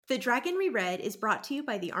The Dragon Reread is brought to you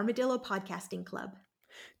by the Armadillo Podcasting Club.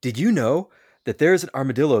 Did you know that there is an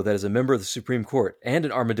armadillo that is a member of the Supreme Court and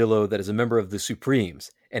an armadillo that is a member of the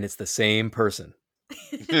Supremes, and it's the same person?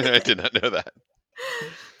 I did not know that.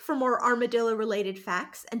 For more armadillo-related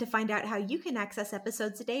facts and to find out how you can access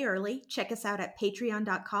episodes a day early, check us out at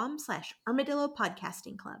patreon.com/Armadillo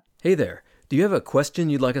Podcasting Club. Hey there. Do you have a question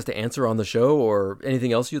you'd like us to answer on the show or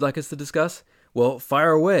anything else you'd like us to discuss? Well,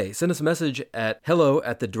 fire away. Send us a message at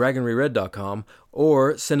hello@thedragonreread.com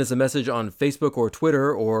or send us a message on Facebook or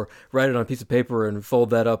Twitter or write it on a piece of paper and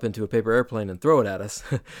fold that up into a paper airplane and throw it at us.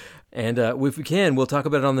 And if we can, we'll talk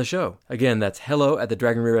about it on the show. Again, that's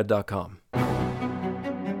hello@thedragonreread.com.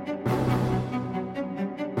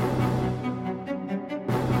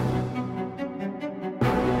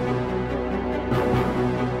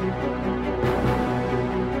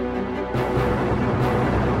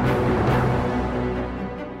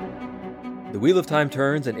 The Wheel of Time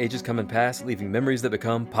turns and ages come and pass, leaving memories that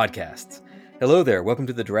become podcasts. Hello there, welcome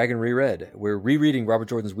to The Dragon Reread. We're rereading Robert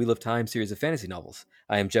Jordan's Wheel of Time series of fantasy novels.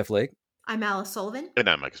 I am Jeff Lake. I'm Alice Sullivan. And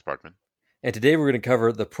I'm Mike Sparkman. And today we're going to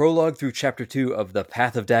cover the prologue through Chapter 2 of The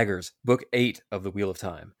Path of Daggers, Book 8 of The Wheel of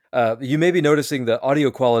Time. You may be noticing the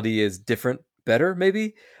audio quality is different, better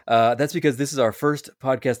maybe. That's because this is our first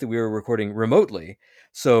podcast that we were recording remotely.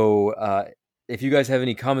 So if you guys have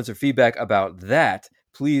any comments or feedback about that,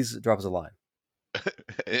 please drop us a line.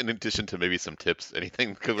 In addition to maybe some tips,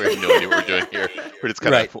 anything, because we have no idea what we're doing here. We're just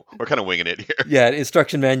kind of we're kind of winging it here. Yeah,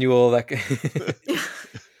 instruction manual. That.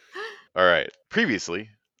 All right. Previously,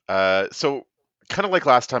 so kind of like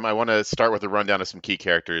last time, I want to start with a rundown of some key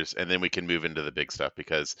characters, and then we can move into the big stuff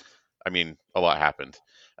because, I mean, a lot happened.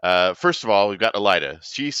 First of all, we've got Elida.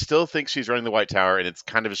 She still thinks she's running the White Tower, and it's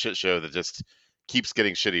kind of a shit show that just keeps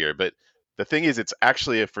getting shittier. But the thing is, it's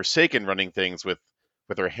actually a Forsaken running things with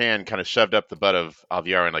her hand kind of shoved up the butt of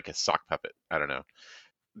Alviarin like a sock puppet. I don't know.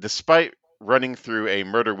 Despite running through a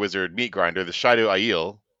murder wizard meat grinder, the Shido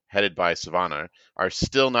Aiel, headed by Savannah, are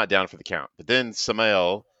still not down for the count. But then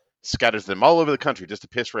Samael scatters them all over the country just to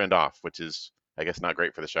piss Rand off, which is, I guess, not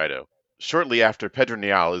great for the Shido. Shortly after Pedro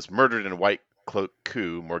Nial is murdered in a white cloak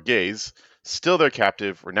coup, Morghese, still their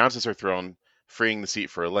captive, renounces her throne, freeing the seat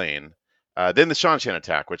for Elaine. Then the Shanshan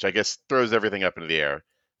attack, which I guess throws everything up into the air.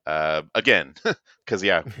 Again, because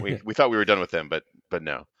we thought we were done with them, but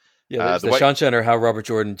no. Yeah, the Shanshan are how Robert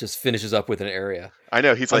Jordan just finishes up with an area. I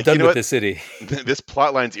know, he's I'm like, done you know with what? this city. This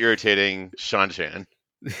plot line's irritating. Shanshan.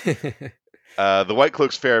 The White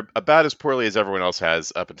Cloaks fare about as poorly as everyone else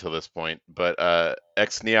has up until this point, but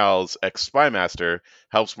ex-Nial's ex-spymaster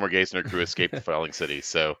helps Morghese and her crew escape the falling city.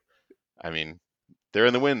 So, I mean, they're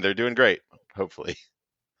in the wind. They're doing great, hopefully.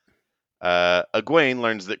 Egwene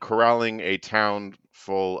learns that corralling a town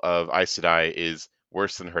full of Aes Sedai is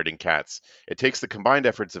worse than herding cats. It takes the combined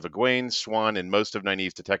efforts of Egwene, Swan, and most of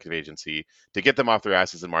Nynaeve's detective agency to get them off their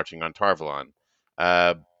asses and marching on Tarvalon.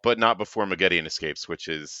 But not before Moghedien escapes, which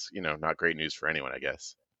is, not great news for anyone, I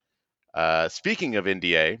guess. Speaking of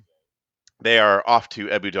NDA, they are off to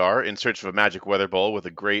Ebudar in search of a magic weather bowl with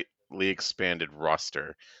a greatly expanded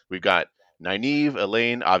roster. We've got Nynaeve,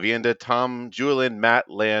 Elaine, Avienda, Tom, Julian, Matt,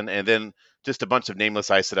 Lan, and then just a bunch of nameless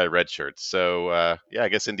Aes Sedai red shirts. So, I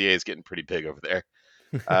guess NDA is getting pretty big over there.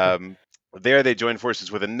 There they join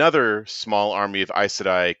forces with another small army of Aes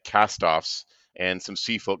Sedai cast-offs and some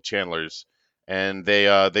sea folk channelers. And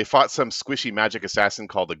they fought some squishy magic assassin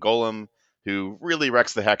called the Golem, who really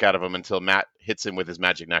wrecks the heck out of him until Matt hits him with his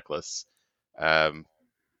magic necklace.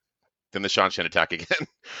 Then the Shanshan attack again.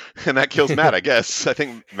 And that kills Matt, I guess. I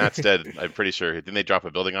think Matt's dead, I'm pretty sure. Didn't they drop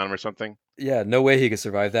a building on him or something? Yeah, no way he could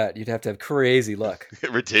survive that. You'd have to have crazy luck.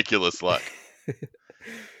 Ridiculous luck.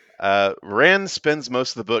 Rand spends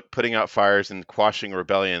most of the book putting out fires and quashing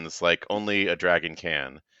rebellions like only a dragon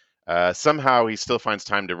can. Somehow he still finds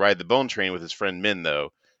time to ride the bone train with his friend Min,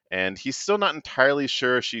 though. And he's still not entirely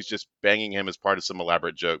sure she's just banging him as part of some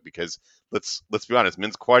elaborate joke because, let's be honest,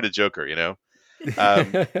 Min's quite a joker,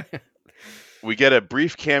 We get a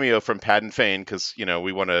brief cameo from Padden Fane because,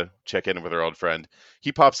 we want to check in with our old friend.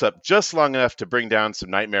 He pops up just long enough to bring down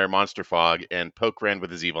some nightmare monster fog and poke Rand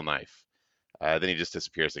with his evil knife. Then he just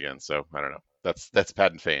disappears again. So, I don't know. That's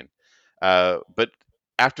Padden Fane. But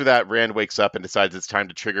after that, Rand wakes up and decides it's time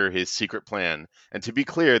to trigger his secret plan. And to be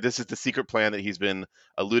clear, this is the secret plan that he's been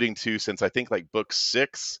alluding to since, I think, book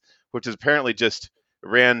 6, which is apparently just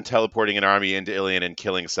Rand teleporting an army into Ilion and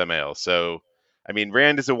killing Samael. So, I mean,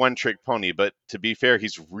 Rand is a one-trick pony, but to be fair,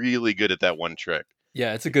 he's really good at that one trick.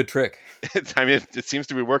 Yeah, it's a good trick. It seems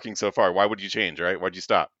to be working so far. Why would you change, right? Why'd you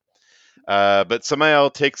stop? But Samael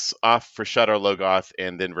takes off for Shadar Logoth,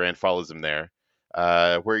 and then Rand follows him there.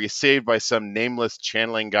 where he's saved by some nameless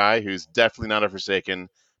channeling guy who's definitely not a Forsaken,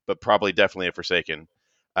 but probably definitely a Forsaken.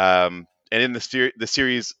 And in the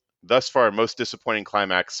series thus far, most disappointing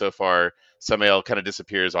climax so far, Samael kind of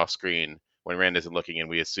disappears off screen when Rand isn't looking, and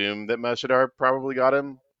we assume that Mashadar probably got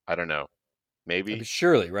him. I don't know. I mean, Maybe.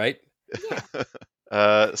 surely, right?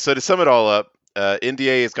 Yeah. So to sum it all up,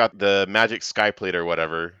 NDA has got the magic skyplate or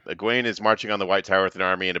whatever. Egwene is marching on the White Tower with an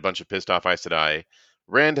army and a bunch of pissed off Aes Sedai.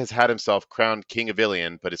 Rand has had himself crowned King of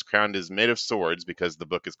Ilion, but his crown is made of swords because the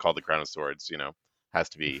book is called The Crown of Swords. Has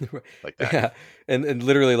to be like that. Yeah, and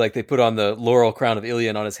literally, like, they put on the laurel crown of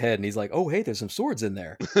Ilion on his head, and he's like, "Oh, hey, there's some swords in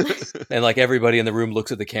there." And like everybody in the room looks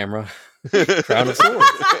at the camera. Crown of swords.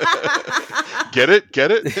 Get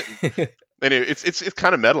it? Anyway, it's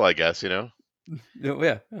kind of metal, I guess. Yeah.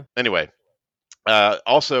 Anyway,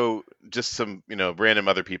 also just some random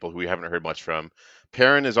other people who we haven't heard much from.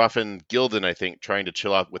 Perrin is off in Gildan, I think, trying to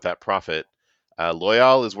chill out with that prophet.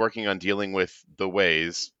 Loyal is working on dealing with the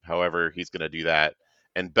ways, however he's going to do that.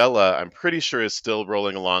 And Bella, I'm pretty sure, is still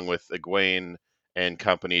rolling along with Egwene and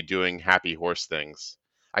company doing happy horse things.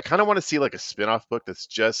 I kind of want to see like a spin-off book that's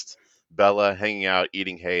just Bella hanging out,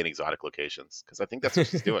 eating hay in exotic locations, because I think that's what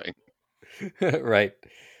she's doing. Right.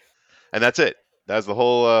 And that's it. That's the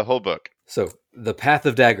whole book. So, The Path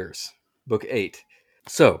of Daggers, Book 8.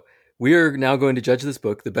 So, we are now going to judge this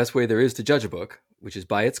book the best way there is to judge a book, which is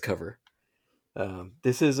by its cover.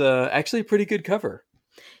 This is actually a pretty good cover.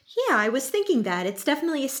 Yeah, I was thinking that. It's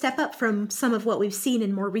definitely a step up from some of what we've seen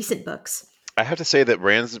in more recent books. I have to say that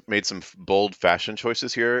Rand's made some bold fashion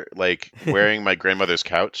choices here, like wearing my grandmother's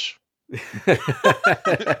couch.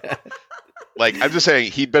 Like, I'm just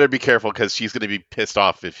saying, he'd better be careful because she's going to be pissed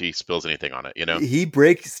off if he spills anything on it, He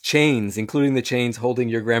breaks chains, including the chains holding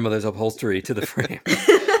your grandmother's upholstery to the frame.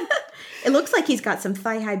 It looks like he's got some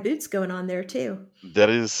thigh-high boots going on there, too. That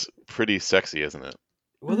is pretty sexy, isn't it?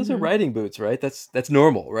 Well, those are riding boots, right? That's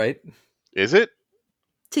normal, right? Is it?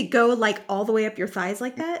 To go, like, all the way up your thighs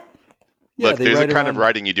like that? Yeah, Look, there's a kind of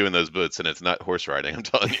riding you do in those boots, and it's not horse riding, I'm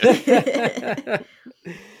telling you.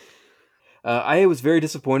 I was very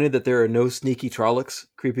disappointed that there are no sneaky Trollocs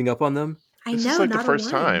creeping up on them. This is like the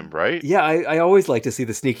first time, right? Yeah, I always like to see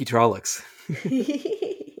the sneaky Trollocs.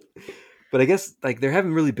 But I guess like there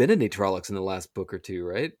haven't really been any Trollocs in the last book or two,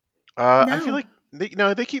 right? No. I feel like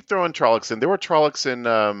they keep throwing Trollocs in. There were Trollocs in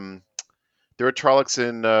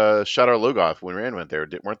Shadow Logoth when Rand went there,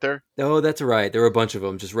 weren't there? Oh, that's right. There were a bunch of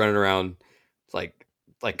them just running around like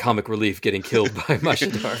comic relief getting killed by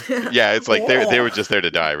Mashadar. Yeah, it's like they were just there to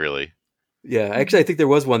die, really. Yeah, actually, I think there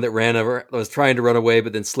was one that was trying to run away,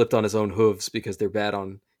 but then slipped on his own hooves because they're bad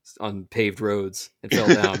on paved roads and fell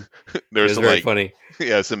down. There was some very funny.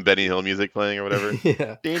 Yeah, some Benny Hill music playing or whatever.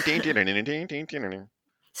 Yeah.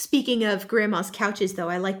 Speaking of grandma's couches, though,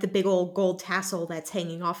 I like the big old gold tassel that's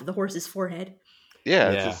hanging off of the horse's forehead.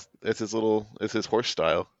 Yeah. It's his horse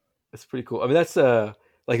style. That's pretty cool. I mean, that's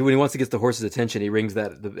like when he wants to get the horse's attention, he rings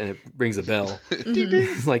that and it rings a bell.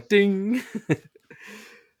 It's like ding.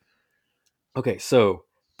 Okay, so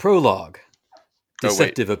prologue,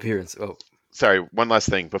 deceptive appearance. Oh, sorry. One last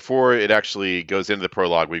thing before it actually goes into the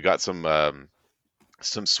prologue, we've got some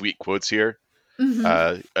sweet quotes here.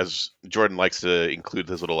 As Jordan likes to include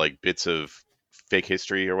those little like bits of fake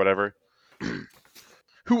history or whatever.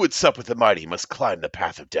 Who would sup with the mighty must climb the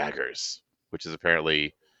path of daggers, which is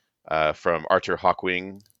apparently from Archer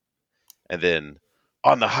Hawkwing, and then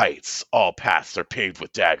on the heights all paths are paved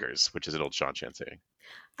with daggers, which is an old Sean Chan saying.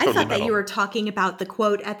 I thought that you were talking about the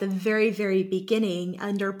quote at the very, very beginning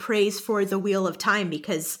under praise for the Wheel of Time,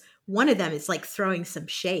 because one of them is like throwing some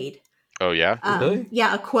shade. Oh, yeah? Really?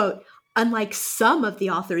 Yeah, a quote. Unlike some of the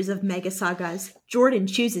authors of mega sagas, Jordan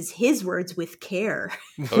chooses his words with care.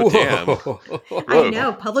 Oh, damn. Whoa. I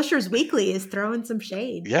know. Publishers Weekly is throwing some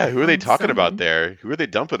shade. Yeah, who are they talking about there? Who are they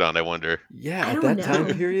dumping on, I wonder? Yeah, I at don't that know.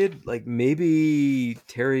 time period, like maybe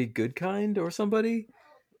Terry Goodkind or somebody.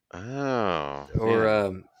 Oh.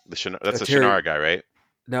 Or that's the Terry- Shannara guy, right?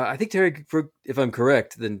 No, I think Terry, if I'm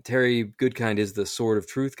correct, then Terry Goodkind is the Sword of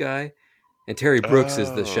Truth guy, and Terry Brooks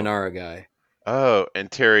is the Oh. Shannara guy. Oh,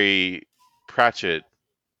 and Terry Pratchett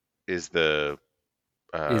is the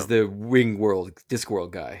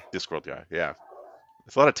Discworld guy. Discworld guy. Yeah,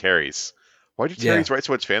 it's a lot of Terrys. Why do Terrys write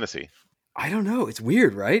so much fantasy? I don't know. It's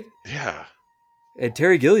weird, right? Yeah, And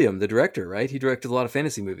Terry Gilliam, the director, right? He directed a lot of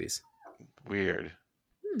fantasy movies. weird.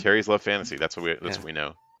 Terrys love fantasy. That's what we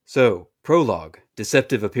know. So, prologue,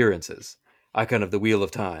 deceptive appearances, icon of the Wheel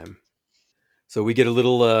of Time. So we get a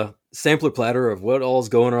little sampler platter of what all's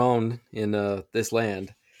going on in this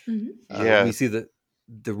land. Yeah. We see the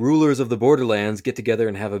rulers of the Borderlands get together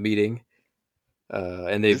and have a meeting,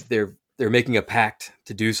 and they're they're making a pact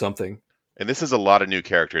to do something. And this is a lot of new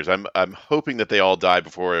characters. I'm hoping that they all die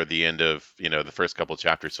before the end of the first couple of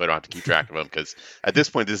chapters, so I don't have to keep track of them. Because at this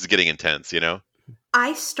point, this is getting intense.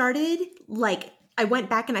 I went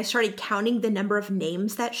back and I started counting the number of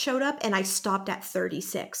names that showed up, and I stopped at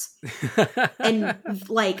 36. And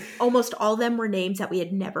almost all of them were names that we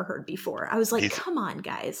had never heard before. I was like, come on,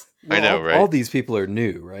 guys. Well, I know, right? All these people are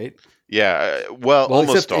new, right? Yeah. Well,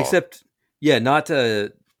 almost all. Except, not.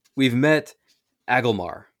 We've met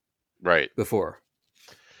Agelmar, right, before,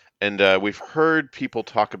 and we've heard people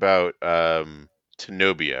talk about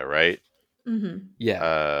Tenobia, right? Mm-hmm.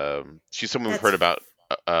 Yeah. She's someone we've heard about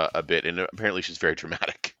a bit, and apparently she's very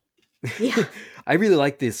dramatic. Yeah. I really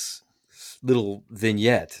like this little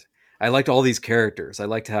vignette. I liked all these characters. I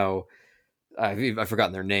liked how I've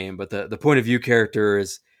forgotten their name, but the point of view character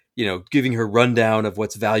is, giving her rundown of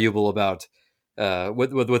what's valuable about what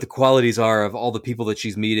the qualities are of all the people that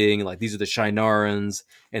she's meeting. Like, these are the Shinarans,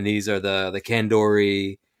 and these are the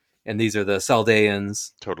Kandori, and these are the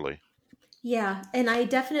Saldeans. Totally. Yeah, and I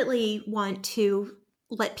definitely want to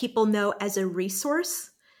let people know as a resource.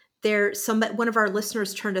 One of our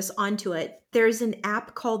listeners turned us onto it. There's an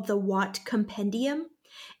app called the Watt Compendium,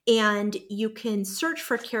 and you can search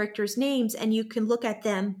for characters' names, and you can look at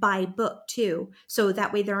them by book too. So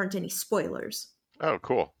that way there aren't any spoilers. Oh,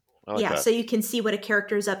 cool. I like that. So you can see what a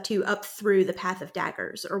character is up to up through the Path of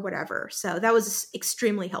Daggers or whatever. So that was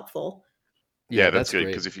extremely helpful. Yeah, that's good,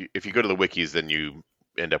 because if you go to the wikis, then you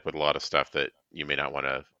end up with a lot of stuff that you may not want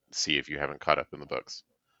to see if you haven't caught up in the books.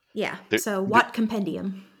 Yeah, so Watt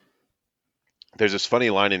Compendium. There's this funny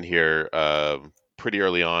line in here pretty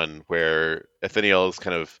early on where Atheniel is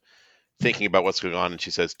kind of thinking about what's going on, and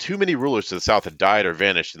she says, too many rulers to the south had died or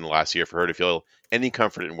vanished in the last year for her to feel any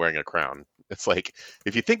comfort in wearing a crown. It's like,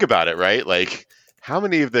 if you think about it, right? Like, how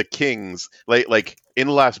many of the kings, like in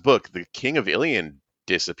the last book, the king of Ilion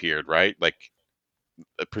disappeared, right? Like,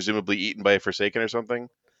 presumably eaten by a Forsaken or something.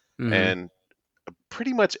 Mm-hmm. And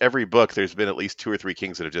pretty much every book, there's been at least 2 or 3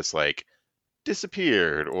 kings that have just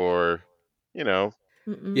disappeared, or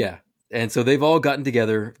Mm-mm. Yeah. And so they've all gotten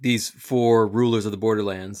together, these 4 rulers of the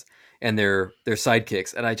Borderlands and their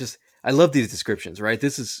sidekicks. And I love these descriptions, right?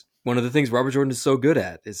 This is one of the things Robert Jordan is so good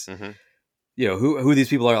at is, who these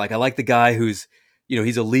people are. Like, I like the guy who's,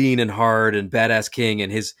 he's a lean and hard and badass king,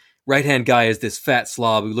 and his right-hand guy is this fat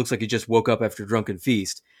slob who looks like he just woke up after a drunken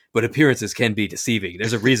feast, but appearances can be deceiving.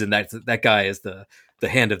 There's a reason that guy is the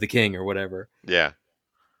hand of the king or whatever. Yeah.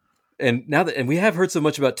 And we have heard so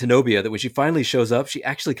much about Tenobia that when she finally shows up, she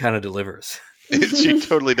actually kind of delivers. She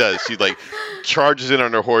totally does. She charges in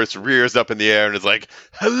on her horse, rears up in the air, and is like,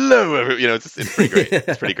 "Hello!" It's pretty great.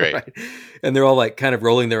 It's pretty great. Right. And they're all kind of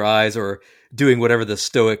rolling their eyes or doing whatever the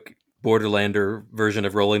stoic Borderlander version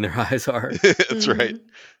of rolling their eyes are. That's right.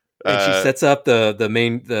 And she sets up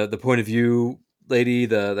the point of view lady,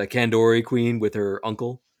 the Kandori queen, with her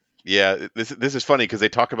uncle. Yeah, this is funny because they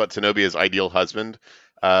talk about Tenobia's ideal husband.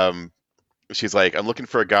 She's like, I'm looking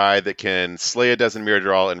for a guy that can slay a dozen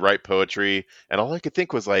Myrddraal and write poetry. And all I could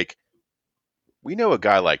think was we know a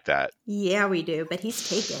guy like that. Yeah, we do, but he's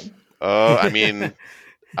taken. Oh, I mean,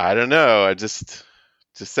 I don't know. I just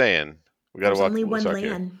saying. We got to watch. Only one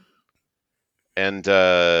land. And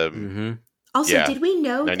also, did we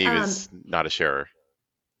know Nynaeve is not a sharer?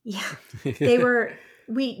 Yeah, they were.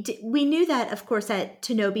 We knew that, of course, that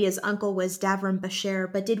Tenobia's uncle was Davram Basher,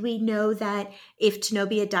 but did we know that if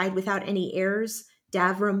Tenobia died without any heirs,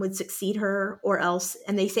 Davram would succeed her, or else,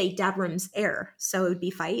 and they say Davram's heir, so it would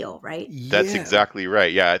be Fael, right? That's exactly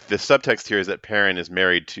right. Yeah, the subtext here is that Perrin is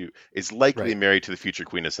likely married to the future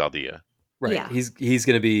queen of Chaldea. Right. Yeah. He's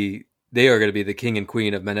going to be. They are going to be the king and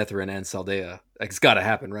queen of Manetheren and Chaldea. It's got to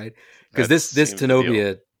happen, right? Because this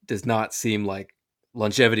Tenobia does not seem like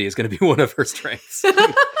longevity is going to be one of her strengths.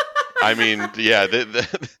 I mean, yeah,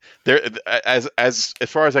 as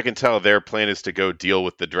far as I can tell, their plan is to go deal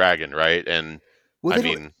with the dragon, right? And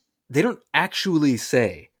they don't actually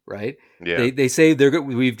say, right? Yeah. They say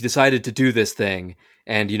we've decided to do this thing,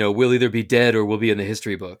 and we'll either be dead or we'll be in the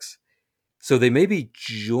history books. So they may be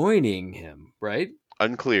joining him, right?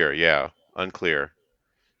 Unclear, yeah, unclear.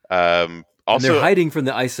 Also, and they're hiding from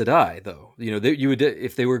the Aes Sedai, though.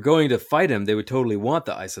 If they were going to fight him, they would totally want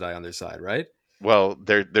the Aes Sedai on their side, right? Well,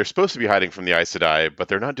 they're supposed to be hiding from the Aes Sedai, but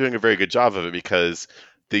they're not doing a very good job of it because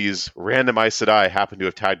these random Aes Sedai happen to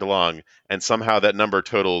have tagged along, and somehow that number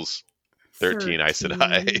totals 13 Aes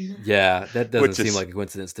Sedai. Yeah, that doesn't seem like a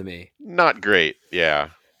coincidence to me. Not great, yeah.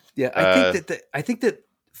 Yeah, I think that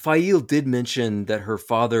Fael did mention that her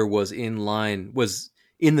father was in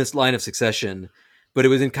this line of succession, but it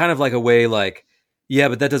was in kind of like a way Yeah,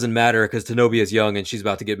 but that doesn't matter because Tenobia's young and she's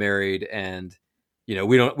about to get married, and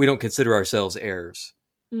we don't consider ourselves heirs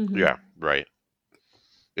Yeah, right.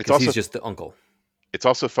 It's because also he's just the uncle. it's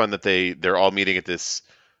also fun that they're all meeting at this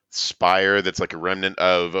spire that's like a remnant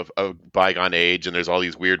of a bygone age, and there's all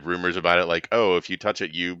these weird rumors about it, like, oh, if you touch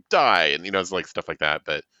it, you die, and it's like stuff like that.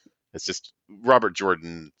 But it's just Robert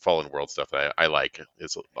Jordan Fallen World stuff that I like.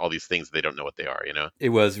 It's all these things they don't know what they are. It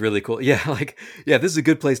was really cool. Yeah, this is a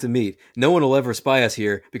good place to meet. No one will ever spy us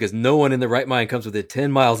here because no one in their right mind comes within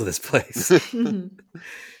 10 miles of this place.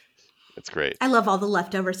 It's great. I love all the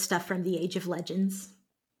leftover stuff from the Age of Legends.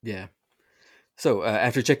 Yeah. So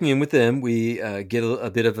after checking in with them, we get a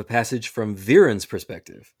bit of a passage from Viren's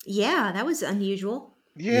perspective. Yeah, that was unusual.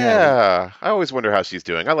 Yeah, I always wonder how she's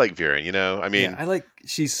doing. I like Viren, I mean... Yeah,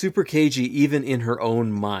 she's super cagey even in her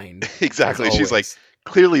own mind. Exactly. She's like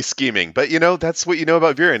clearly scheming. But, that's what you know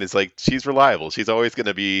about Viren is like she's reliable. She's always going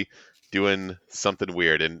to be doing something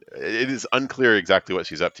weird. And it is unclear exactly what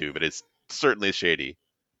she's up to, but it's certainly shady.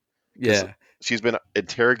 Yeah. She's been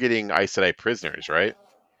interrogating Aes Sedai prisoners, right?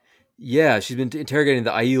 Yeah, she's been interrogating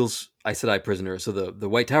the Aiel's Aes Sedai prisoners, so the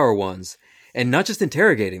White Tower ones. And not just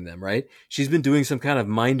interrogating them, right? She's been doing some kind of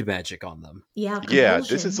mind magic on them. Yeah, compulsion. Yeah,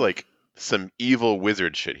 this is like some evil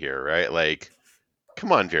wizard shit here, right? Like,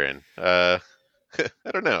 come on, Viren. I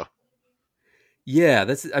don't know. Yeah,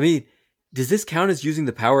 does this count as using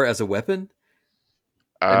the power as a weapon?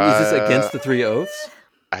 Is this against the three oaths?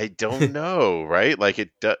 I don't know, right? Like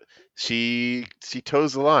she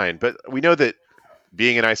toes the line, but we know that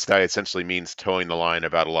being an Aes Sedai essentially means towing the line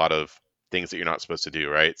about a lot of things that you're not supposed to do,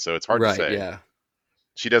 right? So it's hard to say. Yeah.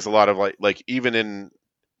 She does a lot of like even in,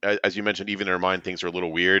 as you mentioned, even in her mind things are a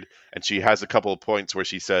little weird, and she has a couple of points where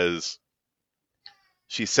she says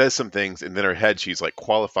some things, and then her head she's like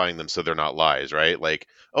qualifying them so they're not lies, right? Like,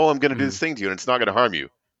 oh, I'm going to do this thing to you, and it's not going to harm you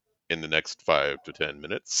in the next 5 to 10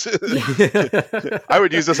 minutes. I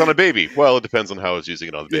would use this on a baby. Well, it depends on how I was using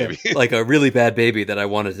it on the baby. Yeah, like a really bad baby that I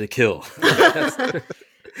wanted to kill.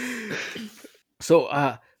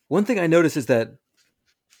 So, one thing I noticed is that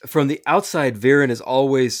from the outside, Viren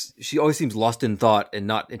always seems lost in thought and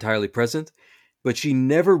not entirely present, but she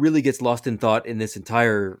never really gets lost in thought in this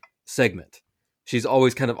entire segment. She's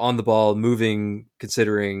always kind of on the ball, moving,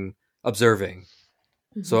 considering, observing.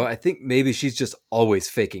 Mm-hmm. So I think maybe she's just always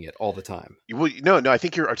faking it all the time. Well, no, I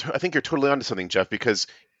think you're totally onto something, Jeff, because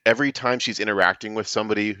every time she's interacting with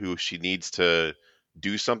somebody who she needs to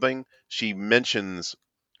do something, she mentions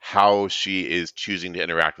how she is choosing to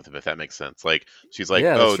interact with them, if that makes sense. Like she's like,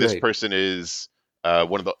 oh, this person is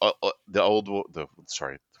one of the old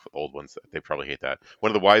ones. They probably hate that. One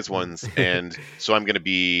of the wise ones, and so I'm going to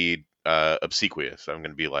be obsequious. I'm going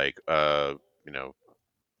to be like,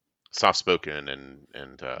 soft spoken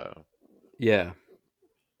and yeah.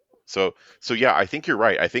 So yeah, I think you're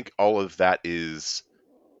right. I think all of that is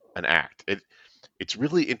an act. It's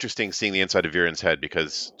really interesting seeing the inside of Viren's head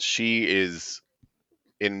because she is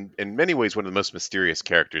in many ways one of the most mysterious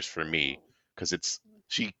characters for me because it's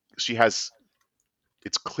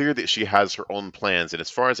clear that she has her own plans, and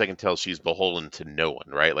as far as I can tell, she's beholden to no one,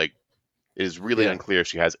 right? Like it is really unclear if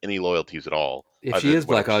she has any loyalties at all. If she is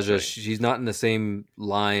Black Aja, she's not in the same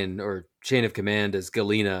line or chain of command as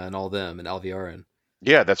Galena and all them and Alviarin.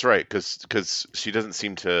 Yeah, that's right, because she doesn't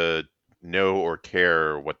seem to know or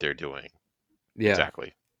care what they're doing. Yeah,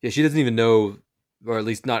 exactly. Yeah, she doesn't even know, or at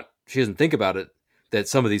least not. She doesn't think about it that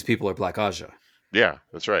some of these people are Black Aja. Yeah,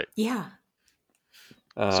 that's right. Yeah.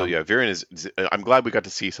 So yeah, Viren is. I'm glad we got to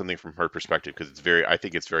see something from her perspective because I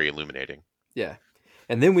think it's very illuminating. Yeah,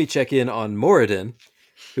 and then we check in on Moradin,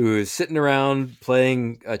 who is sitting around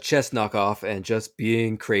playing a chess knockoff and just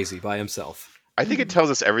being crazy by himself. I think it tells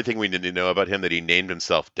us everything we need to know about him that he named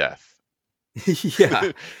himself Death.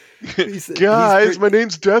 Yeah. Guys, my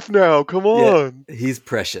name's Death now. Come on. Yeah, he's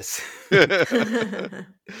precious. Yeah,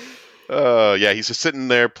 he's just sitting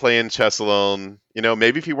there playing chess alone.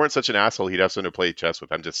 Maybe if he weren't such an asshole, he'd have someone to play chess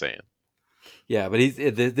with. I'm just saying. Yeah, but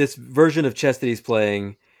this version of chess that he's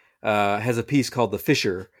playing has a piece called The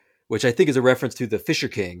Fisher, which I think is a reference to the Fisher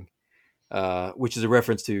King, which is a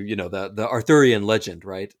reference to the Arthurian legend,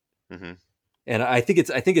 right? Mm-hmm. And I think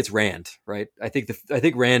it's Rand, right? I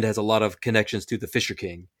think Rand has a lot of connections to the Fisher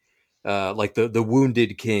King, like the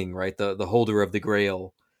wounded king, right? The holder of the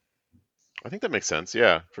Grail. I think that makes sense.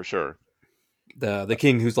 Yeah, for sure. The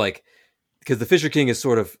king who's like, because the Fisher King is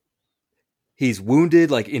sort of, he's wounded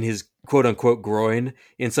like in his quote unquote groin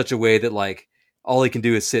in such a way that like all he can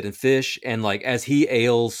do is sit and fish, and like as he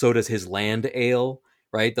ails, so does his land ail,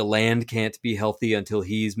 right? The land can't be healthy until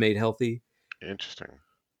he's made healthy. Interesting.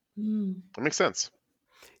 That makes sense.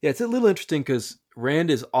 Yeah, it's a little interesting because Rand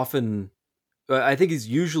is often I think he's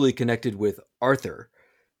usually connected with Arthur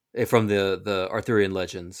from the Arthurian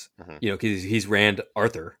legends. Mhm. Because he's Rand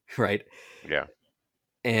Arthur, right? Yeah.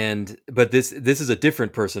 But this is a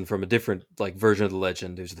different person from a different version of the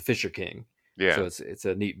legend. There's the Fisher King. Yeah. So it's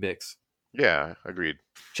a neat mix. Yeah, agreed.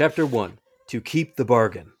 Chapter 1, To Keep the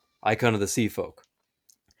Bargain, Icon of the Sea Folk.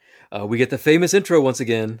 We get the famous intro once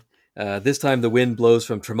again. This time the wind blows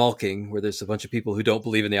from Tremalking, where there's a bunch of people who don't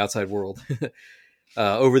believe in the outside world,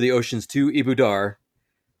 over the oceans to Ibudar,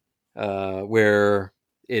 where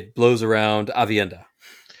it blows around Avienda.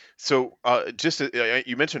 So,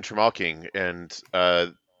 you mentioned Tremalking, and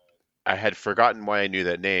I had forgotten why I knew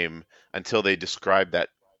that name until they described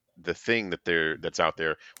the thing that's out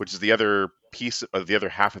there, which is the other piece of the other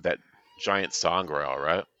half of that giant sangreal,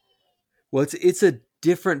 right? Well, it's a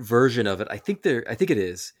different version of it. I think it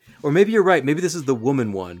is, or maybe you're right. Maybe this is the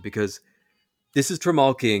woman one, because this is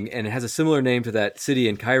Tremalking, and it has a similar name to that city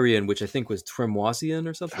in Kyrian, which I think was Tremoisian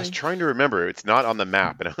or something. I was trying to remember. It's not on the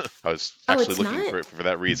map, and I was actually looking for it for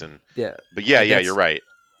that reason. Yeah, but yeah, you're right.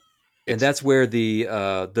 And that's where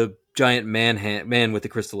the giant man with the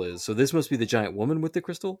crystal is. So this must be the giant woman with the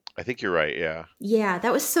crystal? I think you're right, yeah. Yeah,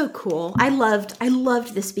 that was so cool. I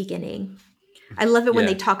loved this beginning. I love it when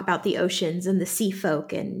they talk about the oceans and the sea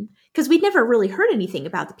folk, and because we'd never really heard anything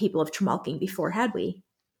about the people of Tremalking before, had we?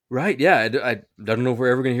 Right, yeah. I don't know if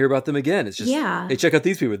we're ever going to hear about them again. It's just, hey, check out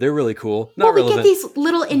these people. They're really cool. Not relevant. We get these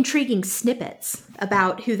little intriguing snippets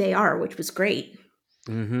about who they are, which was great.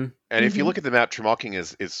 Mm-hmm. And if you look at the map, Tremalking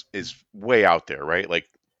is way out there, right? Like,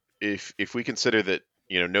 if we consider that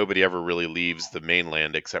nobody ever really leaves the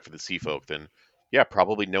mainland except for the sea folk, then yeah,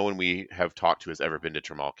 probably no one we have talked to has ever been to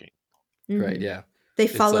Tremalking. Mm-hmm. Right, yeah. They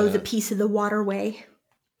follow the piece of the waterway.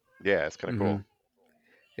 Yeah, it's kind of cool.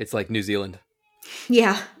 It's like New Zealand.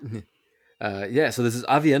 Yeah. So this is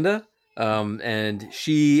Avienda, and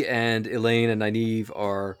she and Elaine and Nynaeve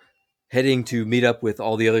are heading to meet up with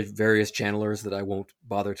all the other various channelers that I won't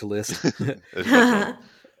bother to list.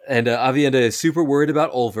 And Avienda is super worried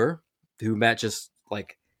about Ulver, who Matt just,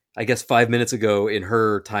 I guess 5 minutes ago in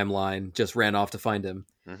her timeline just ran off to find him.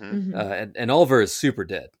 Mm-hmm. And Ulver is super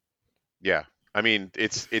dead. Yeah, I mean,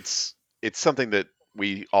 it's something that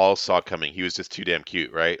we all saw coming. He was just too damn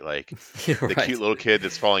cute, right? Like the cute little kid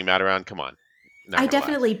that's following Matt around. Come on. I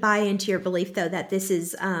definitely buy into your belief, though, that this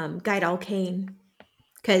is Guidal Kane,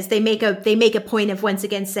 because they make a point of once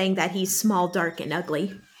again saying that he's small, dark, and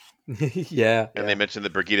ugly. Yeah. And they mentioned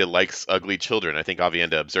that Brigida likes ugly children. I think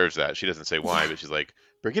Avienda observes that. She doesn't say why, but she's like,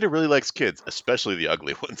 Brigida really likes kids, especially the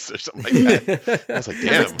ugly ones, or something like that. I was like,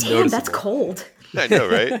 damn, that's cold. I know,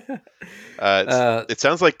 right? It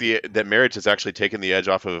sounds like that marriage has actually taken the edge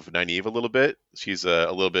off of Nynaeve a little bit. She's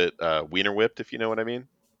a little bit wiener whipped, if you know what I mean.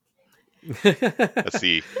 Let's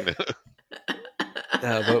see.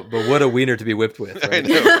 But what a wiener to be whipped with, right? I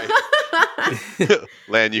know, right?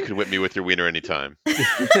 Lan, you can whip me with your wiener anytime.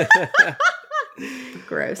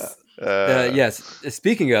 Gross. Yes.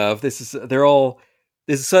 Speaking of, this is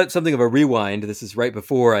something of a rewind. This is right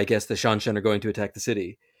before, I guess, the Shanshan are going to attack the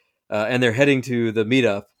city. And they're heading to the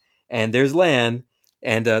meetup, and there's Lan,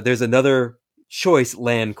 and there's another choice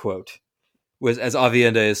Lan quote, as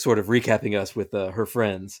Avienda is sort of recapping us with her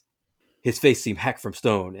friends. His face seemed hacked from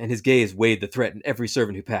stone, and his gaze weighed the threat in every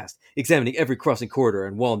servant who passed, examining every crossing corridor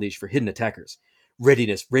and wall niche for hidden attackers.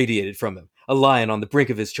 Readiness radiated from him, a lion on the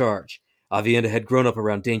brink of his charge. Avienda had grown up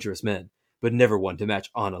around dangerous men, but never one to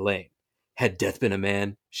match Anna Lane. Had death been a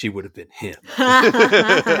man, she would have been him.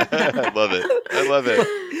 I love it.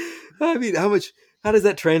 I mean, how does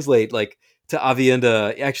that translate, to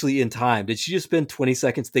Avienda actually in time? Did she just spend 20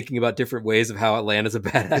 seconds thinking about different ways of how Lan is a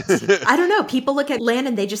badass? I don't know. People look at Lan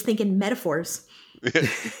and they just think in metaphors.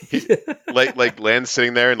 like Lan's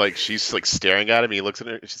sitting there and she's staring at him. He looks at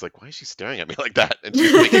her and she's like, "Why is she staring at me like that?" And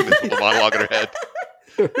she's making this little monologue in her head.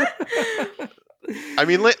 I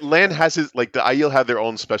mean, Lan has the Aiel have their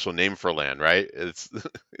own special name for Lan, right? It's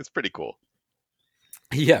pretty cool.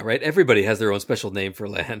 Yeah, right. Everybody has their own special name for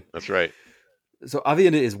Lan. That's right. So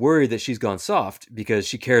Avienda is worried that she's gone soft because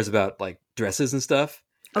she cares about dresses and stuff.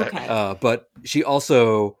 Okay. But she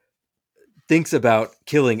also thinks about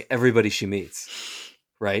killing everybody she meets.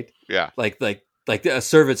 Right? Yeah. Like a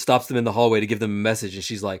servant stops them in the hallway to give them a message, and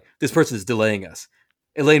she's like, "This person is delaying us.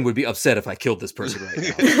 Elaine would be upset if I killed this person right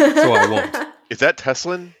now, so I won't." Is that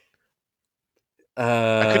Teslin?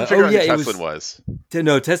 I couldn't figure out who Teslin was.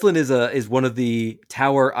 No, Teslin is one of the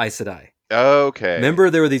Tower Aes Sedai. Okay. Remember,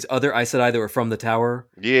 there were these other Aes Sedai that were from the Tower.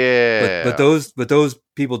 Yeah. But those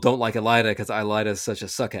people don't like Elida because Elida is such a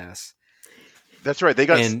suckass. That's right. They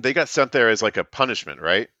got sent there as a punishment,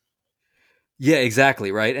 right? Yeah,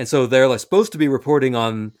 exactly. Right, and so they're supposed to be reporting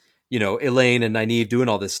on Elaine and Nynaeve doing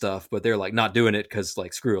all this stuff, but they're like not doing it because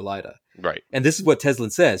like screw Elida. Right. And this is what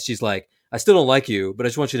Teslin says. She's like, I still don't like you, but I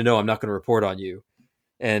just want you to know I'm not going to report on you.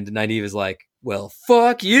 And Nynaeve is like, well,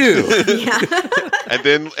 fuck you. Yeah. And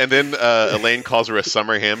then Elaine calls her a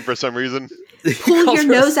summer ham for some reason. Pull your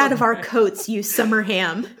nose out of our coats, you summer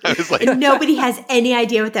ham. I was like, And nobody has any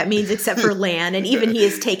idea what that means except for Lan, and even he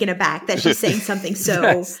is taken aback that she's saying something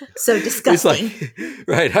so disgusting. It's like,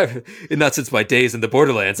 right, not since my days in the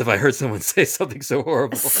Borderlands have I heard someone say something so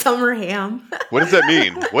horrible. Summer ham. what does that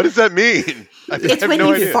mean? What does that mean? It's when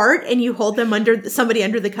you fart and you hold them somebody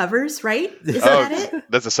under the covers, right? Isn't that it?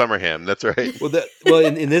 That's a summer ham. That's right. Well,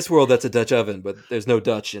 in this world, that's a Dutch oven, but there's no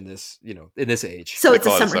Dutch in this, in this age. So it's a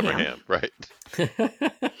Call it summer ham. Right.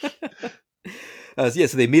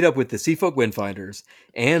 So they meet up with the Seafolk Windfinders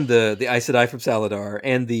and the Aes Sedai from Saladar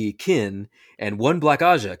and the Kin and one Black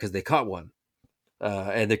Aja because they caught one,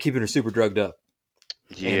 and they're keeping her super drugged up.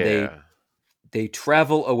 Yeah. And they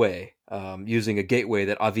travel away using a gateway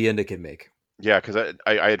that Avienda can make. Yeah, because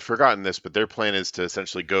I had forgotten this, but their plan is to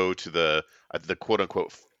essentially go to the quote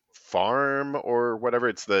unquote farm or whatever.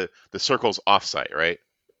 It's the circle's offsite, right?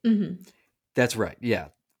 Mm-hmm. That's right. Yeah.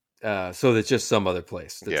 So it's just some other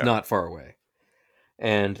place that's not far away.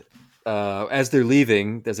 And as they're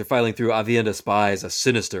leaving, as they're filing through, Avienda spies a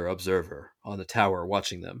sinister observer on the tower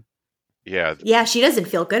watching them. Yeah. Yeah, she doesn't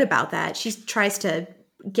feel good about that. She tries to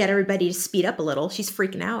get everybody to speed up a little. She's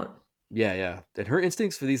freaking out. Yeah. And her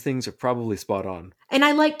instincts for these things are probably spot on. And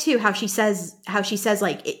I like too how she says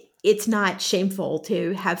like it's not shameful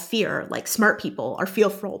to have fear. Like smart people are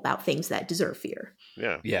fearful about things that deserve fear.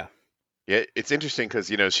 Yeah. Yeah. Yeah, it's interesting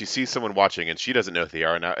because she sees someone watching and she doesn't know who they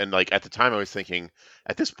are now. And like at the time, I was thinking,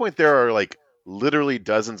 at this point, there are like literally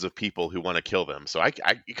dozens of people who want to kill them. So it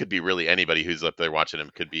could be really anybody who's up there watching them.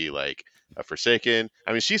 It could be like a Forsaken.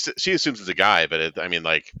 I mean, she assumes it's a guy, but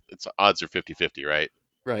it's odds are 50-50, right?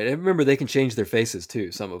 Right. And remember, they can change their faces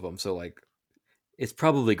too. Some of them. So like, it's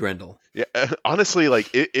probably Grendel. Yeah. Honestly,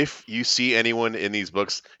 like if you see anyone in these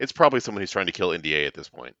books, it's probably someone who's trying to kill NDA at this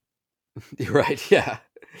point. Right. Yeah.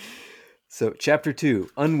 So, Chapter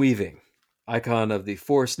 2, Unweaving, icon of the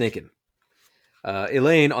Four Snaken.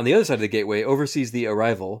 Elaine, on the other side of the gateway, oversees the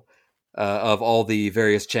arrival of all the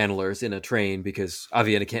various channelers in a train because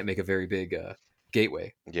Avienda can't make a very big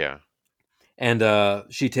gateway. Yeah. And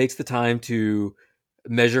she takes the time to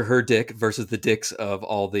measure her dick versus the dicks of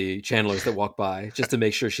all the channelers that walk by, just to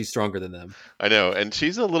make sure she's stronger than them. I know, and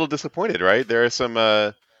she's a little disappointed, right? There's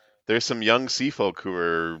some young sea folk who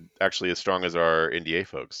are actually as strong as our NDA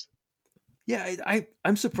folks. Yeah,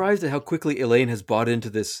 I'm surprised at how quickly Elaine has bought into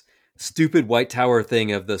this stupid White Tower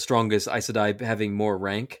thing of the strongest Aes Sedai having more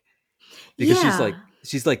rank. Because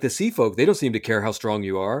she's like the sea folk, they don't seem to care how strong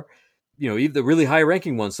you are. Even the really high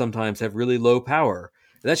ranking ones sometimes have really low power.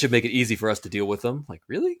 That should make it easy for us to deal with them. Like,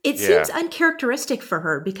 really? It seems uncharacteristic for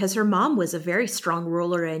her because her mom was a very strong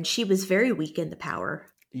ruler and she was very weak in the power.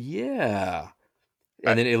 Yeah.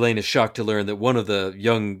 And then Elaine is shocked to learn that one of the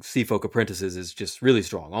young sea folk apprentices is just really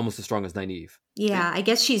strong, almost as strong as Nynaeve. Yeah, I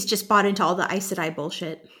guess she's just bought into all the Aes Sedai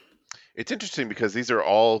bullshit. It's interesting because these are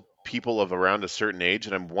all people of around a certain age,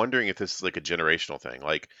 and I'm wondering if this is like a generational thing.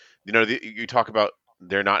 Like, you talk about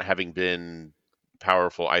there not having been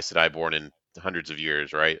powerful Aes Sedai born in hundreds of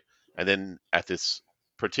years, right? And then at this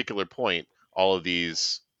particular point, all of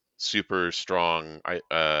these super strong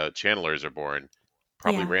channelers are born.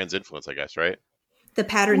 Probably Rand's influence, I guess, right? The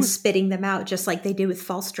pattern's spitting them out just like they do with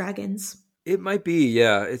false dragons. It might be,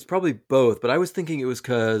 yeah. It's probably both, but I was thinking it was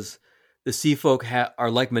because the sea folk are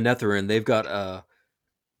like Manetheren. They've got a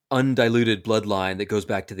undiluted bloodline that goes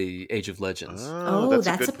back to the Age of Legends. Oh,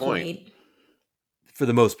 that's a point. For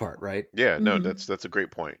the most part, right? Yeah, no, that's a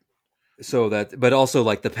great point. So but also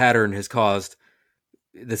like the pattern has caused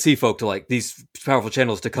the sea folk to like these powerful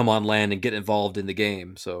channels to come on land and get involved in the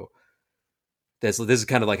game. So this is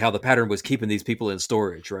kind of like how the pattern was keeping these people in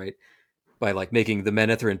storage, right? By like making the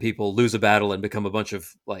Manetheren people lose a battle and become a bunch of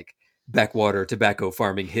like backwater tobacco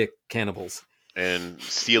farming hick cannibals and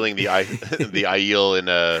stealing the Aiel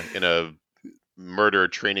in a murder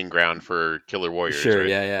training ground for killer warriors. Sure, right?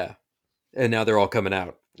 yeah. And now they're all coming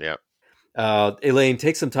out. Yeah. Elaine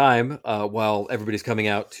takes some time while everybody's coming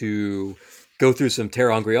out to go through some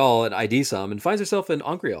Terra Angreal and ID some, and finds herself in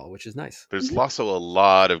Angreal, which is nice. There's also a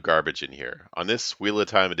lot of garbage in here. On this Wheel of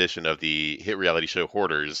Time edition of the hit reality show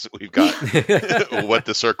Hoarders, we've got what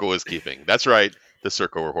the Circle is keeping. That's right, the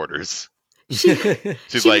Circle were hoarders. She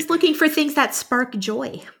was looking for things that spark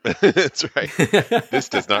joy. That's right.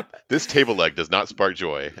 This table leg does not spark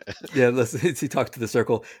joy. Yeah, he talks to the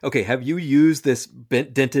Circle. Okay, have you used this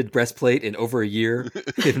dented breastplate in over a year?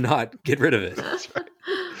 If not, get rid of it. That's right.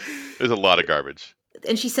 There's a lot of garbage.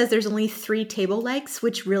 And she says there's only 3 table legs,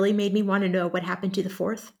 which really made me want to know what happened to the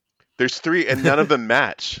 4th. There's 3, and none of them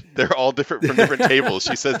match. They're all different from different tables.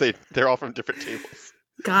 She says they're all from different tables.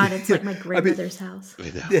 God, it's like my grandmother's house.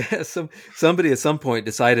 Yeah, somebody at some point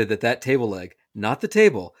decided that table leg, not the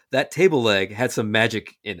table, that table leg had some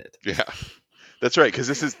magic in it. Yeah, that's right. Because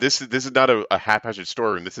this is not a haphazard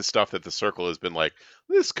storeroom. This is stuff that the Circle has been like,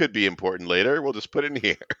 this could be important later. We'll just put it in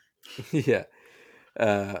here. Yeah.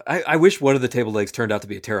 I wish one of the table legs turned out to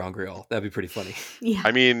be a ter'angreal. That'd be pretty funny. Yeah.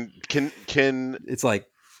 I mean, can it's like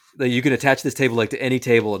you can attach this table leg to any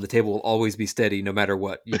table and the table will always be steady no matter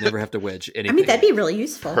what. You never have to wedge anything. I mean, that'd be really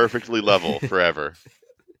useful. Perfectly level forever.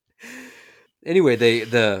 Anyway,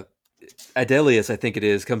 the Adelius, I think it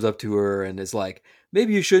is, comes up to her and is like,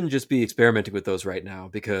 maybe you shouldn't just be experimenting with those right now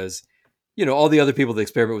because, all the other people that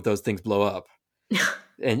experiment with those things blow up.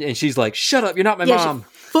 And she's like, shut up, you're not my mom.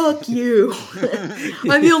 Fuck you.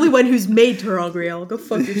 I'm the only one who's made ter'angreal. Go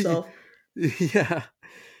fuck yourself. Yeah.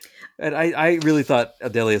 And I really thought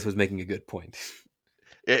Adelius was making a good point.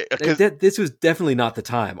 This was definitely not the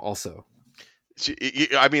time also.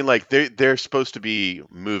 I mean, like, they're supposed to be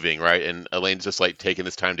moving, right? And Elaine's just, like, taking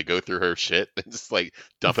this time to go through her shit and just, like,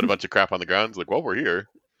 dumping a bunch of crap on the ground. It's like, well, we're here.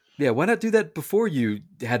 Yeah, why not do that before you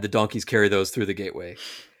had the donkeys carry those through the gateway?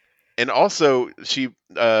 And also, she, you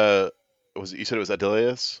said it was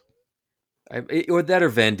Adelius? Or that or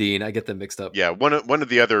Van Dien. I get them mixed up. Yeah, one of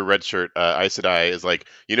the other red shirt Aes Sedai is like,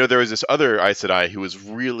 there was this other Aes Sedai who was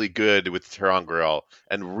really good with ter'angreal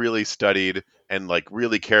and really studied and like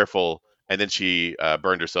really careful, and then she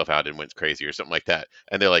burned herself out and went crazy or something like that.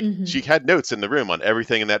 And they're like, she had notes in the room on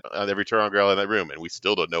everything on every ter'angreal in that room, and we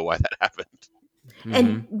still don't know why that happened.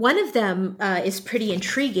 And one of them is pretty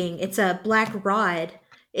intriguing. It's a black rod.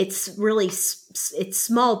 It's really it's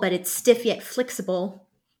small, but it's stiff yet flexible.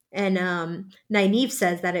 And Nynaeve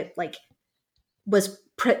says that it like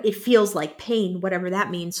it feels like pain, whatever that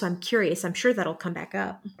means. So I'm curious. I'm sure that'll come back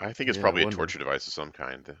up. I think it's probably a torture device of some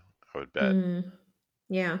kind. I would bet.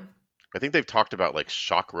 Yeah. I think they've talked about like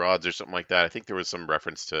shock rods or something like that. I think there was some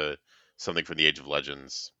reference to something from the Age of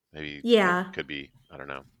Legends. Maybe. Yeah. Could be. I don't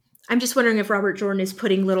know. I'm just wondering if Robert Jordan is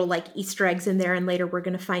putting little like Easter eggs in there, and later we're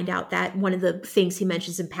going to find out that one of the things he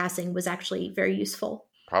mentions in passing was actually very useful.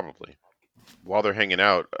 Probably. While they're hanging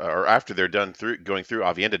out, or after they're done going through,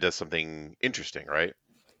 Aviendha does something interesting, right?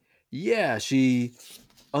 Yeah, she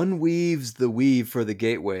unweaves the weave for the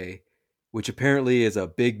gateway, which apparently is a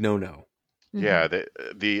big no-no. Yeah,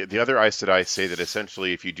 the other Aes Sedai say that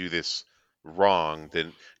essentially if you do this wrong,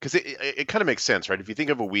 then because it kind of makes sense, right? If you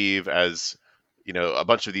think of a weave as a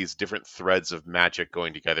bunch of these different threads of magic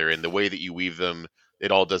going together, and the way that you weave them,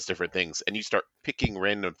 it all does different things, and you start picking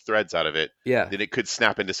random threads out of it, then it could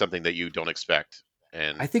snap into something that you don't expect.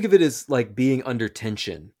 And I think of it as like being under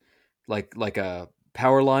tension, like a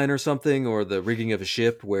power line or something, or the rigging of a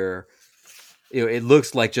ship where it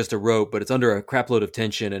looks like just a rope, but it's under a crap load of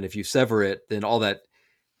tension, and if you sever it, then all that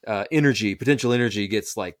potential energy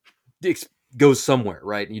gets goes somewhere,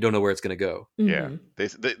 right? And you don't know where it's going to go. Yeah,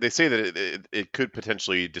 they say that it could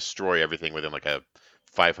potentially destroy everything within like a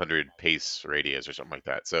 500 pace radius or something like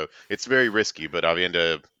that. So it's very risky, but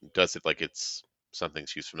Aviendha does it like it's something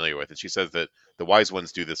she's familiar with, and she says that the wise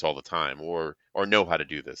ones do this all the time, or know how to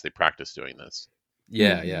do this. They practice doing this.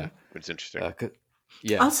 Yeah. It's interesting.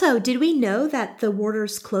 Yeah. Also, did we know that the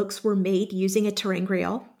warders' cloaks were made using a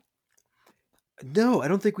ter'angreal? No, I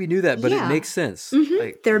don't think we knew that, but it makes sense.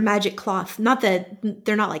 They're magic cloth. Not that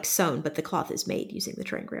they're not like sewn, but the cloth is made using the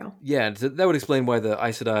ter'angreal. Yeah, so that would explain why the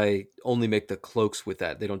Aes Sedai only make the cloaks with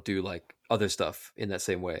that. They don't do like other stuff in that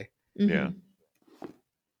same way. Yeah.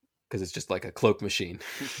 Because it's just like a cloak machine.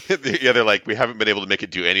 Yeah, they're like, we haven't been able to make it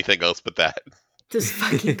do anything else but that. Those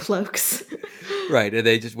fucking cloaks. Right,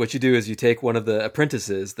 and what you do is you take one of the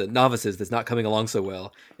apprentices, the novices that's not coming along so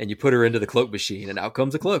well, and you put her into the cloak machine, and out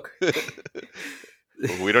comes a cloak.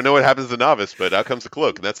 We don't know what happens to the novice, but out comes the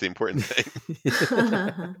cloak, and that's the important thing.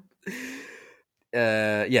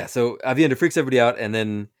 So Aviendha freaks everybody out, and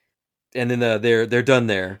then they're done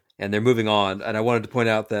there, and they're moving on. And I wanted to point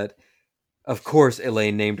out that, of course,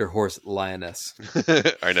 Elaine named her horse Lioness.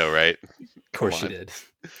 I know, right? Of course she did.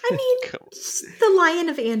 I mean, the Lion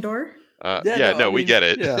of Andor. We get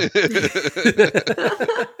it. Yeah.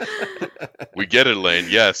 We get it, Elaine.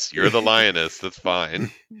 Yes, you're the lioness. That's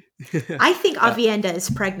fine. I think Aviendha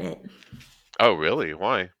is pregnant. Oh, really?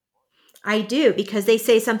 Why? I do, because they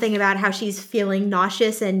say something about how she's feeling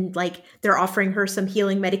nauseous, and like they're offering her some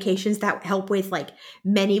healing medications that help with like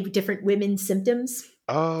many different women's symptoms.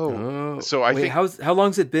 Oh. So I think how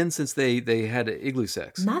long's it been since they had igloo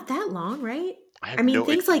sex? Not that long, right? I mean,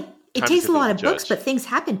 things like It Time takes a difficult lot to of books, judge. but things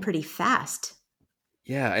happen pretty fast.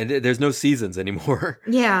 Yeah, and there's no seasons anymore.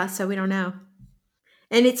 Yeah, so we don't know.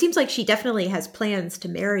 And it seems like she definitely has plans to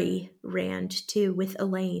marry Rand, too, with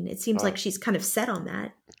Elaine. It seems like she's kind of set on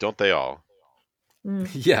that. Don't they all? Mm.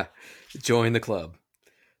 Yeah, join the club.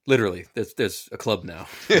 Literally, there's a club now.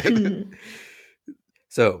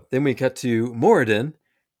 So then we cut to Moradin,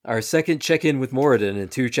 our second check-in with Moradin in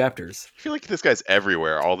 2 chapters. I feel like this guy's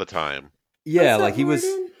everywhere all the time. Yeah, What's like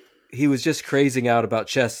up, he was just crazing out about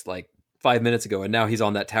chess like 5 minutes ago, and now he's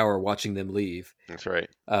on that tower watching them leave. That's right.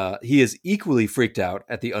 He is equally freaked out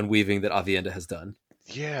at the unweaving that Avienda has done.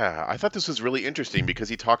 Yeah, I thought this was really interesting because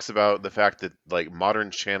he talks about the fact that like modern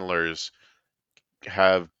channelers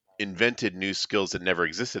have invented new skills that never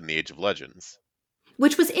existed in the Age of Legends.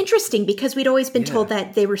 Which was interesting because we'd always been Yeah. told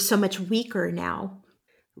that they were so much weaker now.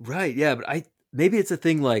 Right, yeah, but maybe it's a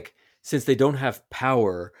thing like since they don't have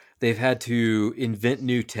power, they've had to invent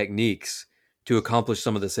new techniques to accomplish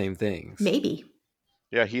some of the same things. Maybe.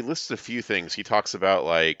 Yeah, he lists a few things. He talks about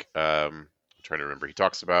like I'm trying to remember. He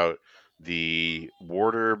talks about the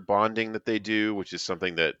warder bonding that they do, which is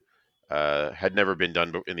something that had never been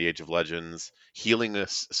done in the Age of Legends. Healing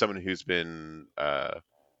someone who's been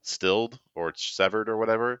stilled or severed or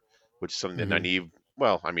whatever, which is something that Nynaeve.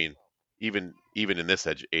 Well, I mean, even in this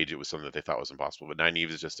age, it was something that they thought was impossible. But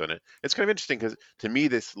Nynaeve has just done it. It's kind of interesting because to me,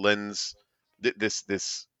 this lends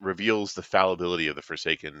this reveals the fallibility of the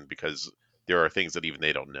Forsaken because there are things that even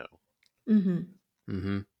they don't know.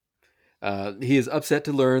 He is upset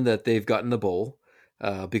to learn that they've gotten the bowl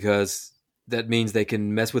because that means they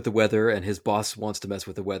can mess with the weather, and his boss wants to mess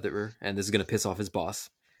with the weather, and this is going to piss off his boss.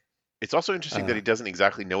 It's also interesting that he doesn't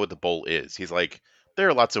exactly know what the bowl is. He's like, there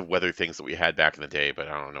are lots of weather things that we had back in the day, but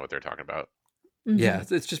I don't know what they're talking about. Yeah,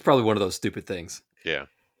 it's just probably one of those stupid things. Yeah.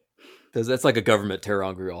 That's like a government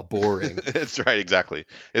ter'angreal, all boring. That's right, exactly.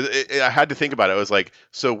 I had to think about it. I was like,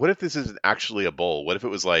 so what if this isn't actually a bowl? What if it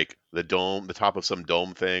was like the top of some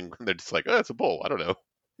dome thing? And they're just like, oh, it's a bowl. I don't know.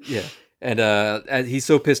 Yeah. And he's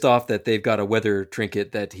so pissed off that they've got a weather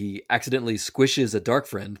trinket that he accidentally squishes a dark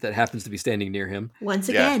friend that happens to be standing near him. Once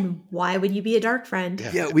again, why would you be a dark friend?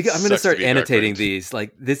 Yeah, I'm going to start annotating these.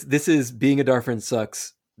 Like this is being a dark friend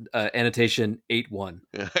sucks. Annotation 8-1.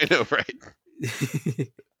 Yeah, I know, right?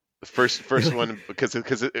 The first one because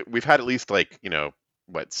we've had at least like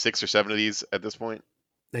 6 or 7 of these at this point.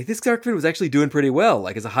 Like this dark friend was actually doing pretty well.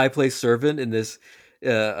 Like as a high placed servant in this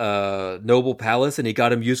noble palace, and he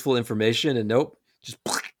got him useful information, and nope, just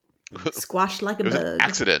squashed like a bug. An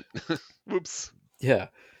accident. Whoops. Yeah.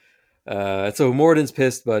 So Moradin's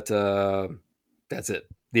pissed, but that's it.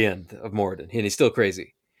 The end of Moradin, and he's still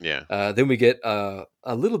crazy. Yeah. Then we get a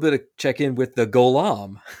little bit of check in with the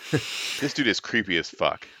Golem. This dude is creepy as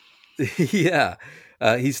fuck. Yeah.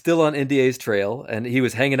 He's still on NDA's trail, and he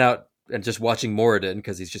was hanging out and just watching Moradin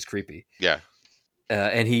because he's just creepy. Yeah.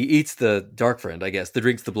 And he eats the dark friend, I guess.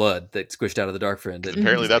 Drinks the blood that squished out of the dark friend.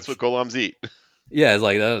 Apparently that's what golems eat. Yeah, it's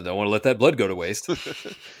like, I don't want to let that blood go to waste.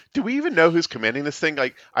 Do we even know who's commanding this thing?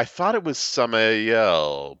 Like, I thought it was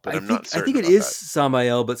Samael, but I'm not certain. I think it is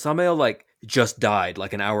Samael, but Samael just died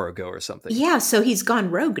like an hour ago or something. Yeah, so he's gone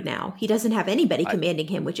rogue now. He doesn't have anybody commanding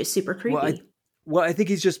him, which is super creepy. Well, I think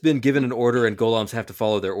he's just been given an order, and golems have to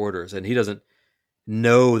follow their orders, and he doesn't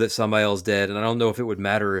know that Samael's dead, and I don't know if it would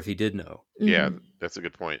matter if he did know. Yeah, that's a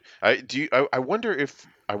good point. I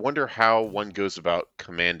wonder how one goes about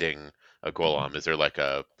commanding a golem. Is there like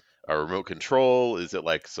a remote control? Is it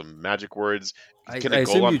like some magic words? Can a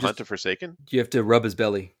golem hunt a Forsaken? You have to rub his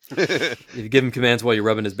belly. If you give him commands while you're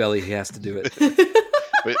rubbing his belly, he has to do it.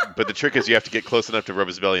 But the trick is you have to get close enough to rub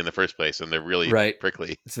his belly in the first place, and they're really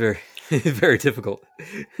prickly. It's very very difficult.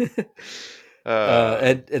 And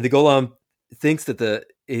the golem thinks that this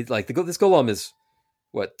golem is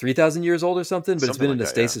what 3,000 years old or something, but it's been in a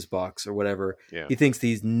stasis box or whatever. Yeah. He thinks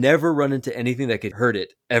he's never run into anything that could hurt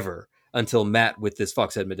it ever until Matt with this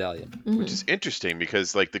foxhead medallion, which is interesting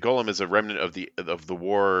because like the golem is a remnant of the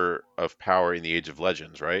war of power in the Age of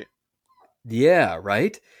Legends, right? Yeah,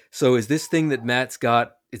 right. So is this thing that Matt's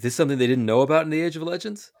got? Is this something they didn't know about in the Age of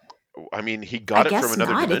Legends? I mean, he got it from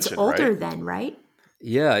another dimension, It's older right? then, right?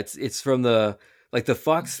 Yeah, it's from the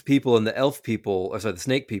fox people and the elf people, or sorry, the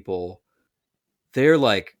snake people.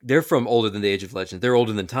 They're from older than the Age of Legends. They're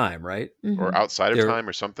older than time, right? Or outside of time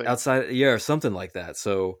or something. Or something like that.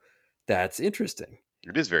 So that's interesting.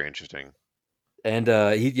 It is very interesting. And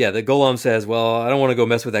the golem says, "Well, I don't want to go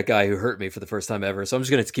mess with that guy who hurt me for the first time ever, so I'm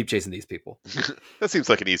just going to keep chasing these people." That seems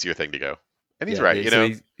like an easier thing to go. And he's right, So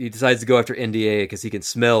he decides to go after NDA because he can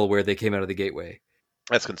smell where they came out of the gateway.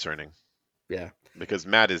 That's concerning. Yeah. Because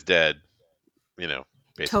Matt is dead,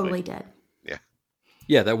 basically. Totally dead. Yeah.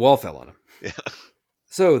 Yeah, that wall fell on him. Yeah.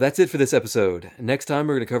 So that's it for this episode. Next time,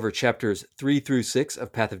 we're going to cover chapters 3 through 6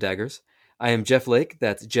 of Path of Daggers. I am Jeff Lake.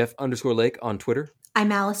 That's Jeff_Lake on Twitter.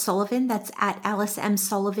 I'm Alice Sullivan. That's at Alice M.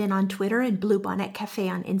 Sullivan on Twitter and Bluebonnet Cafe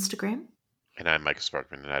on Instagram. And I'm Micah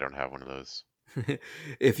Sparkman, and I don't have one of those.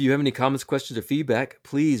 If you have any comments, questions, or feedback,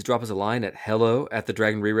 please drop us a line at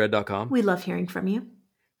hello@thedragonreread.com. We love hearing from you.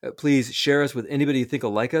 Please share us with anybody you think will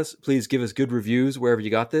like us. Please give us good reviews wherever you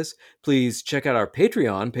got this. Please check out our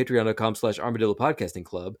Patreon, patreon.com/Armadillo Podcasting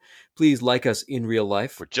Club. Please like us in real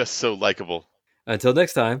life. We're just so likable. Until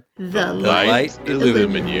next time, The light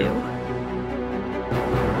illumine you.